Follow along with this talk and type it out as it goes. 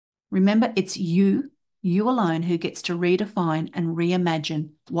Remember, it's you alone who gets to redefine and reimagine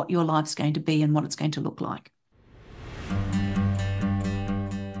what your life's going to be and what it's going to look like.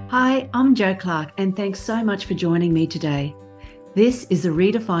 Hi, I'm Jo Clark, and thanks so much for joining me today. This is the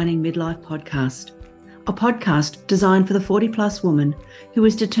Redefining Midlife podcast, a podcast designed for the 40-plus woman who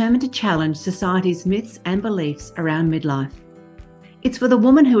is determined to challenge society's myths and beliefs around midlife. It's for the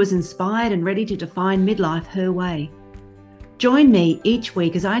woman who is inspired and ready to define midlife her way. Join me each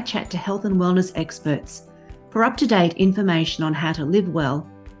week as I chat to health and wellness experts for up-to-date information on how to live well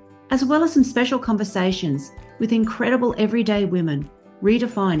as some special conversations with incredible everyday women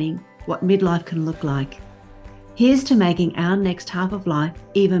redefining what midlife can look like. Here's to making our next half of life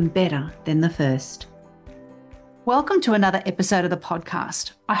even better than the first. Welcome to another episode of the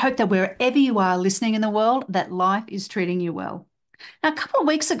podcast. I hope that wherever you are listening in the world, that life is treating you well. Now, a couple of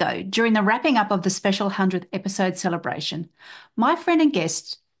weeks ago, during the wrapping up of the special 100th episode celebration, my friend and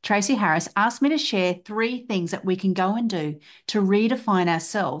guest, Tracy Harris, asked me to share 3 things that we can go and do to redefine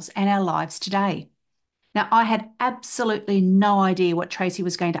ourselves and our lives today. Now, I had absolutely no idea what Tracy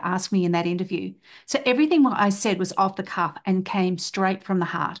was going to ask me in that interview, so everything I said was off the cuff and came straight from the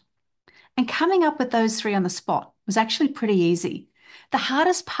heart. And coming up with those 3 on the spot was actually pretty easy. The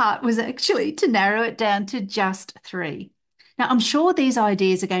hardest part was actually to narrow it down to just 3. Now, I'm sure these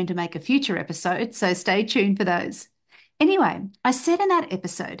ideas are going to make a future episode, so stay tuned for those. Anyway, I said in that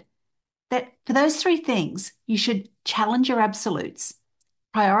episode that for those 3 things, you should challenge your absolutes,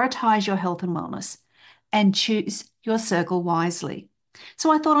 prioritize your health and wellness, and choose your circle wisely.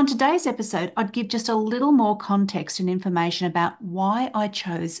 So I thought on today's episode, I'd give just a little more context and information about why I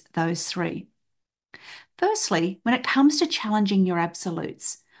chose those 3. Firstly, when it comes to challenging your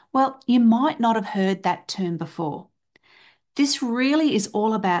absolutes, well, you might not have heard that term before. This really is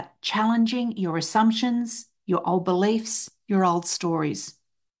all about challenging your assumptions, your old beliefs, your old stories.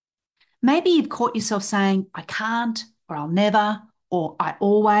 Maybe you've caught yourself saying, I can't, or I'll never, or I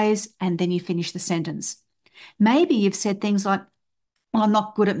always, and then you finish the sentence. Maybe you've said things like, well, I'm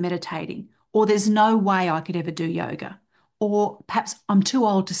not good at meditating, or there's no way I could ever do yoga, or perhaps I'm too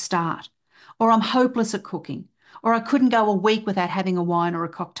old to start, or I'm hopeless at cooking, or I couldn't go a week without having a wine or a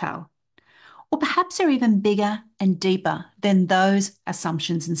cocktail. Or perhaps they're even bigger and deeper than those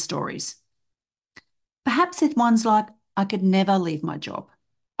assumptions and stories. Perhaps if one's like, I could never leave my job.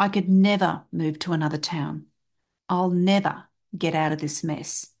 I could never move to another town. I'll never get out of this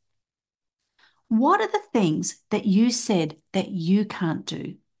mess. What are the things that you said that you can't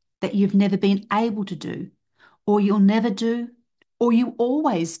do, that you've never been able to do, or you'll never do, or you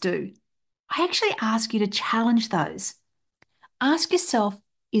always do? I actually ask you to challenge those. Ask yourself,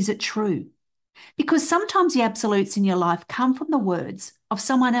 is it true? Because sometimes the absolutes in your life come from the words of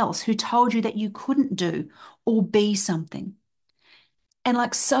someone else who told you that you couldn't do or be something. And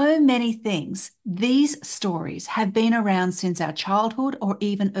like so many things, these stories have been around since our childhood or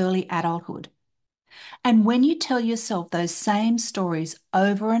even early adulthood. And when you tell yourself those same stories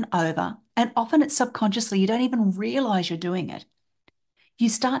over and over, and often it's subconsciously, you don't even realize you're doing it, you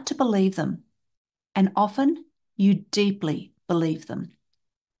start to believe them. And often you deeply believe them.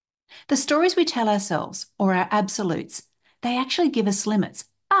 The stories we tell ourselves, or our absolutes, they actually give us limits,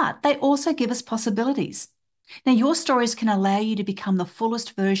 but they also give us possibilities. Now, your stories can allow you to become the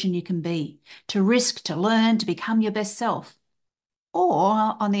fullest version you can be, to risk, to learn, to become your best self.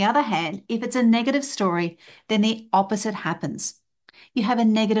 Or, on the other hand, if it's a negative story, then the opposite happens. You have a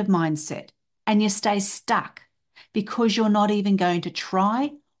negative mindset and you stay stuck because you're not even going to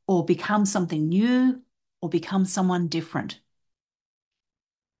try or become something new or become someone different.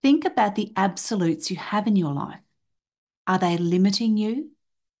 Think about the absolutes you have in your life. Are they limiting you,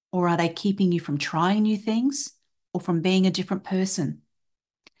 or are they keeping you from trying new things or from being a different person?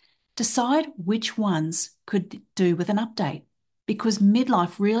 Decide which ones could do with an update, because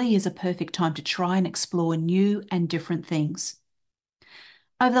midlife really is a perfect time to try and explore new and different things.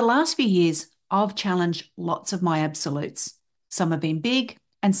 Over the last few years, I've challenged lots of my absolutes. Some have been big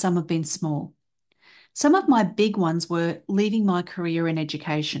and some have been small. Some of my big ones were leaving my career in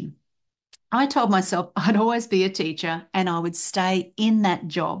education. I told myself I'd always be a teacher and I would stay in that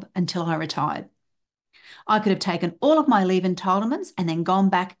job until I retired. I could have taken all of my leave entitlements and then gone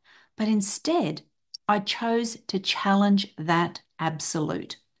back, but instead I chose to challenge that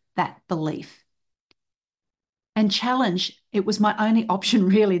absolute, that belief. And challenge, it was my only option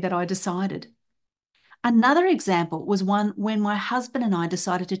really that I decided. Another example was one when my husband and I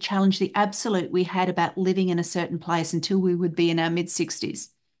decided to challenge the absolute we had about living in a certain place until we would be in our mid-60s.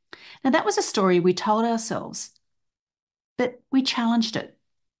 Now, that was a story we told ourselves, but we challenged it.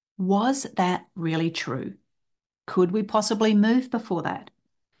 Was that really true? Could we possibly move before that?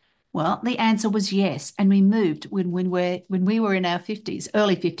 Well, the answer was yes, and we moved when we were in our 50s,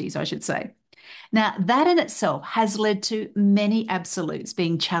 early 50s, I should say. Now, that in itself has led to many absolutes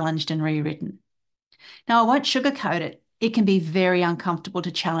being challenged and rewritten. Now, I won't sugarcoat it. It can be very uncomfortable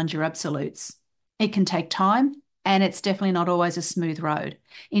to challenge your absolutes. It can take time, and it's definitely not always a smooth road.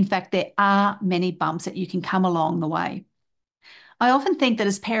 In fact, there are many bumps that you can come along the way. I often think that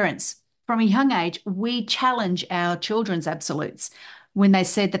as parents, from a young age, we challenge our children's absolutes when they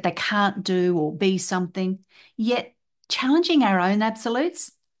said that they can't do or be something. Yet, challenging our own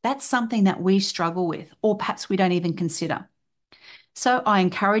absolutes, that's something that we struggle with, or perhaps we don't even consider. So I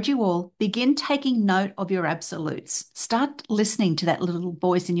encourage you all, begin taking note of your absolutes. Start listening to that little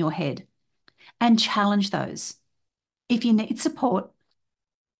voice in your head and challenge those. If you need support,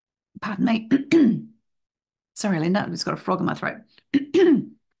 pardon me. Sorry, Linda, I've just got a frog in my throat.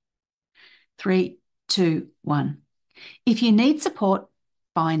 Three, two, one. If you need support,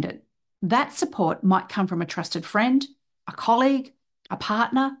 find it. That support might come from a trusted friend, a colleague, a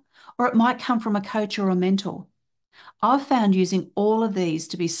partner, or it might come from a coach or a mentor. I've found using all of these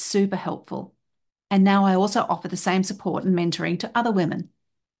to be super helpful. And now I also offer the same support and mentoring to other women.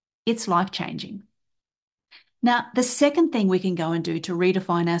 It's life-changing. Now, the second thing we can go and do to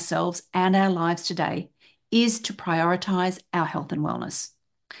redefine ourselves and our lives today is to prioritize our health and wellness.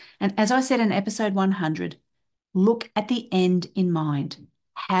 And as I said in episode 100, look at the end in mind.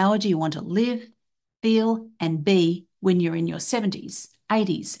 How do you want to live, feel, and be when you're in your 70s,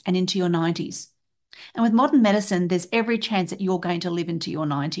 80s, and into your 90s? And with modern medicine, there's every chance that you're going to live into your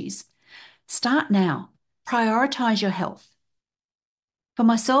 90s. Start now. Prioritize your health. For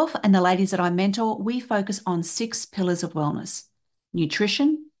myself and the ladies that I mentor, we focus on 6 pillars of wellness: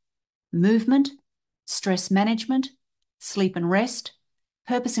 nutrition, movement, stress management, sleep and rest,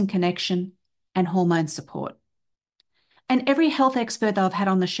 purpose and connection, and hormone support. And every health expert that I've had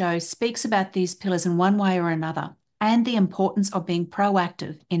on the show speaks about these pillars in one way or another and the importance of being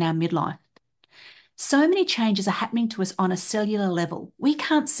proactive in our midlife. So many changes are happening to us on a cellular level. We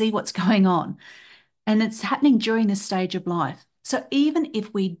can't see what's going on, and it's happening during this stage of life. So even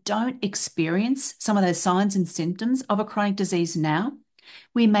if we don't experience some of those signs and symptoms of a chronic disease now,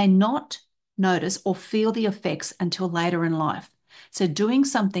 we may not notice or feel the effects until later in life. So doing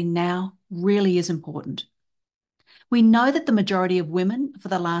something now really is important. We know that the majority of women for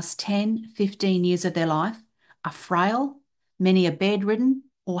the last 10, 15 years of their life are frail, many are bedridden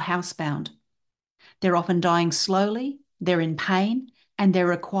or housebound. They're often dying slowly, they're in pain, and they're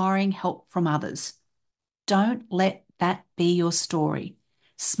requiring help from others. Don't let that be your story.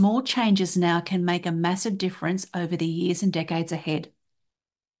 Small changes now can make a massive difference over the years and decades ahead.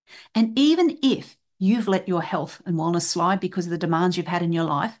 And even if you've let your health and wellness slide because of the demands you've had in your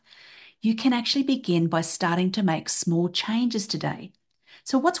life, you can actually begin by starting to make small changes today.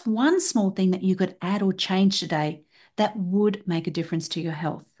 So what's one small thing that you could add or change today that would make a difference to your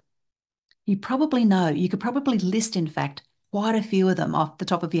health? You probably know, you could probably list, in fact, quite a few of them off the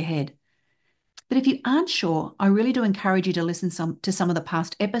top of your head. But if you aren't sure, I really do encourage you to listen to some of the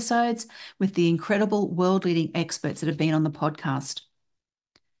past episodes with the incredible world-leading experts that have been on the podcast.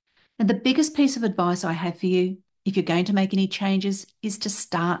 And the biggest piece of advice I have for you, if you're going to make any changes, is to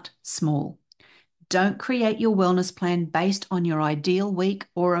start small. Don't create your wellness plan based on your ideal week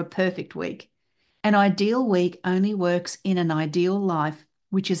or a perfect week. An ideal week only works in an ideal life,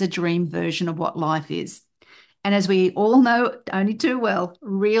 which is a dream version of what life is. And as we all know only too well,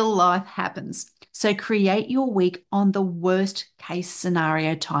 real life happens. So create your week on the worst case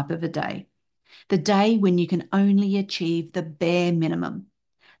scenario type of a day, the day when you can only achieve the bare minimum.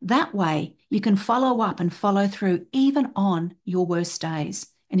 That way, you can follow up and follow through even on your worst days.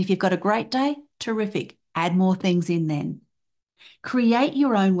 And if you've got a great day, terrific. Add more things in then. Create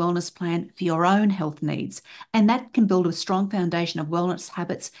your own wellness plan for your own health needs, and that can build a strong foundation of wellness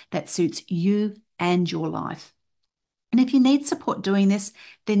habits that suits you and your life. And if you need support doing this,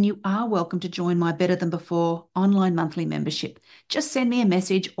 then you are welcome to join my Better Than Before online monthly membership. Just send me a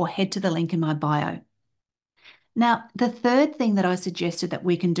message or head to the link in my bio. Now, the third thing that I suggested that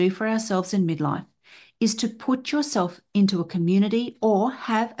we can do for ourselves in midlife is to put yourself into a community or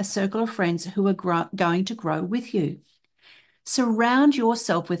have a circle of friends who are going to grow with you. Surround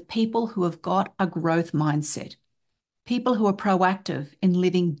yourself with people who have got a growth mindset, people who are proactive in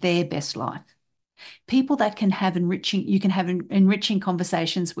living their best life, people that you can have enriching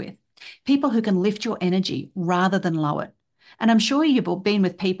conversations with, people who can lift your energy rather than lower it. And I'm sure you've all been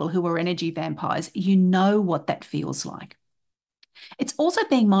with people who are energy vampires. You know what that feels like. It's also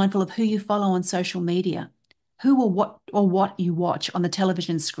being mindful of who you follow on social media, who or what you watch on the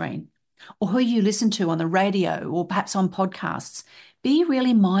television screen, or who you listen to on the radio or perhaps on podcasts. Be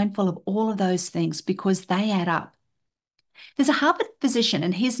really mindful of all of those things because they add up. There's a Harvard physician,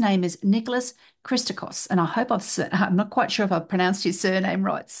 and his name is Nicholas Christakos, and I'm not quite sure if I've pronounced his surname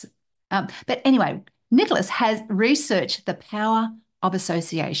right. But anyway, Nicholas has researched the power of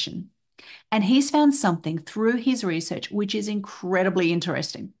association, and he's found something through his research which is incredibly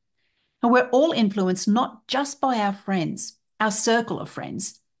interesting. And we're all influenced not just by our friends, our circle of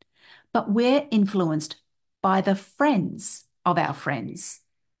friends, but we're influenced by the friends of our friends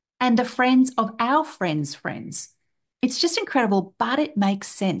and the friends of our friends' friends. It's just incredible, but it makes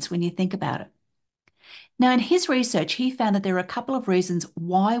sense when you think about it. Now, in his research, he found that there are a couple of reasons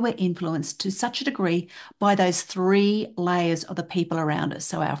why we're influenced to such a degree by those three layers of the people around us.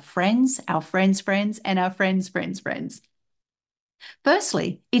 So our friends' friends, and our friends' friends.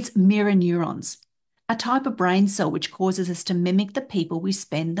 Firstly, it's mirror neurons, a type of brain cell which causes us to mimic the people we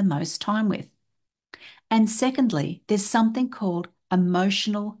spend the most time with. And secondly, there's something called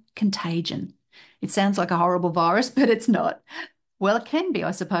emotional contagion. It sounds like a horrible virus, but it's not. Well, it can be,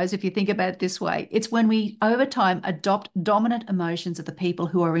 I suppose, if you think about it this way. It's when we, over time, adopt dominant emotions of the people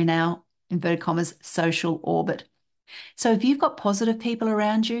who are in our, inverted commas, social orbit. So if you've got positive people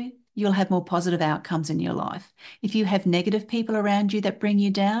around you, you'll have more positive outcomes in your life. If you have negative people around you that bring you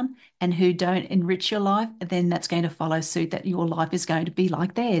down and who don't enrich your life, then that's going to follow suit, that your life is going to be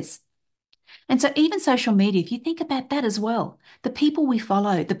like theirs. And so even social media, if you think about that as well, the people we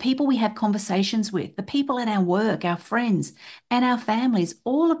follow, the people we have conversations with, the people at our work, our friends, and our families,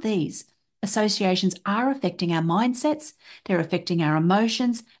 all of these associations are affecting our mindsets, they're affecting our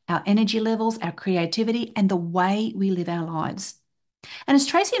emotions, our energy levels, our creativity, and the way we live our lives. And as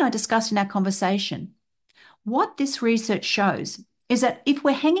Tracy and I discussed in our conversation, what this research shows is that if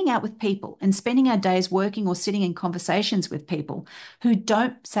we're hanging out with people and spending our days working or sitting in conversations with people who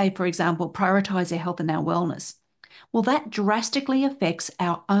don't, say, for example, prioritize their health and our wellness, well, that drastically affects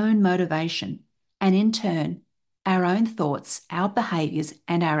our own motivation and in turn, our own thoughts, our behaviors,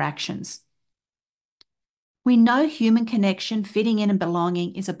 and our actions. We know human connection, fitting in and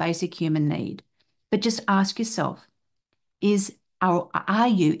belonging is a basic human need, but just ask yourself, are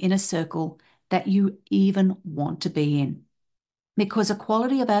you in a circle that you even want to be in? Because the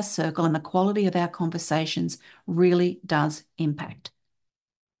quality of our circle and the quality of our conversations really does impact.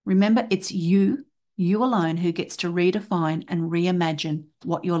 Remember, it's you alone, who gets to redefine and reimagine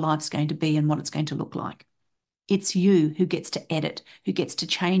what your life's going to be and what it's going to look like. It's you who gets to edit, who gets to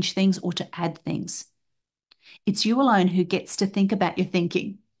change things or to add things. It's you alone who gets to think about your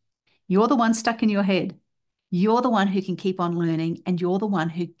thinking. You're the one stuck in your head. You're the one who can keep on learning, and you're the one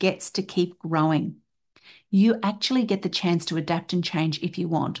who gets to keep growing. You actually get the chance to adapt and change if you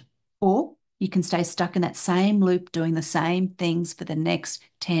want, or you can stay stuck in that same loop doing the same things for the next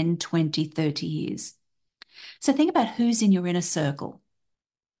 10, 20, 30 years. So think about who's in your inner circle.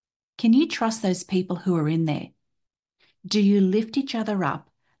 Can you trust those people who are in there? Do you lift each other up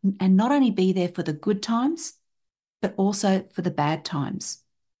and not only be there for the good times, but also for the bad times?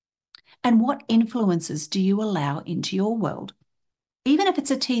 And what influences do you allow into your world? Even if it's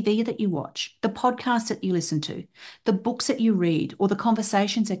a TV that you watch, the podcasts that you listen to, the books that you read, or the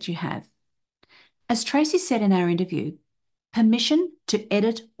conversations that you have. As Tracy said in our interview, permission to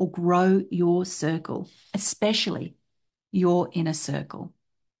edit or grow your circle, especially your inner circle.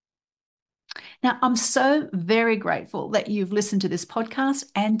 Now, I'm so very grateful that you've listened to this podcast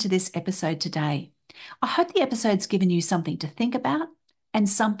and to this episode today. I hope the episode's given you something to think about and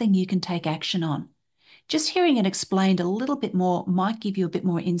something you can take action on. Just hearing it explained a little bit more might give you a bit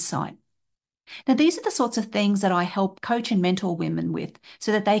more insight. Now, these are the sorts of things that I help coach and mentor women with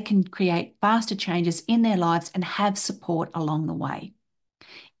so that they can create faster changes in their lives and have support along the way.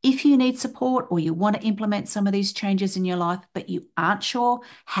 If you need support or you want to implement some of these changes in your life, but you aren't sure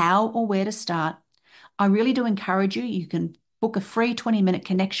how or where to start, I really do encourage you. You can book a free 20-minute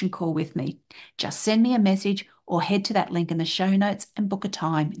connection call with me. Just send me a message or head to that link in the show notes and book a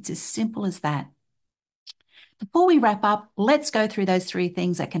time. It's as simple as that. Before we wrap up, let's go through those three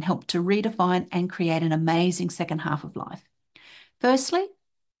things that can help to redefine and create an amazing second half of life. Firstly,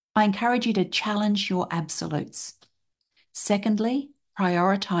 I encourage you to challenge your absolutes. Secondly,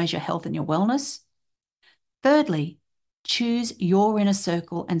 prioritize your health and your wellness. Thirdly, choose your inner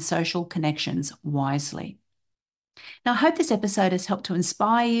circle and social connections wisely. Now, I hope this episode has helped to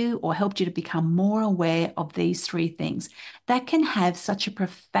inspire you or helped you to become more aware of these three things that can have such a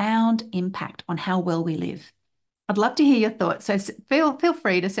profound impact on how well we live. I'd love to hear your thoughts, so feel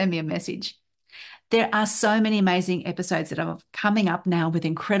free to send me a message. There are so many amazing episodes that are coming up now with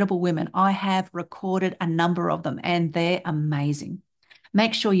incredible women. I have recorded a number of them and they're amazing.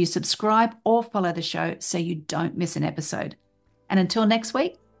 Make sure you subscribe or follow the show so you don't miss an episode. And until next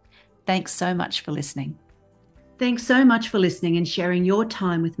week, thanks so much for listening. Thanks so much for listening and sharing your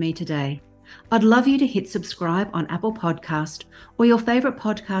time with me today. I'd love you to hit subscribe on Apple Podcast or your favorite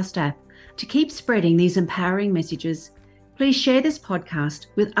podcast app to keep spreading these empowering messages. Please share this podcast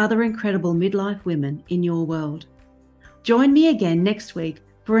with other incredible midlife women in your world. Join me again next week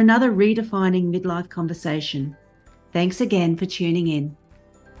for another redefining midlife conversation. Thanks again for tuning in.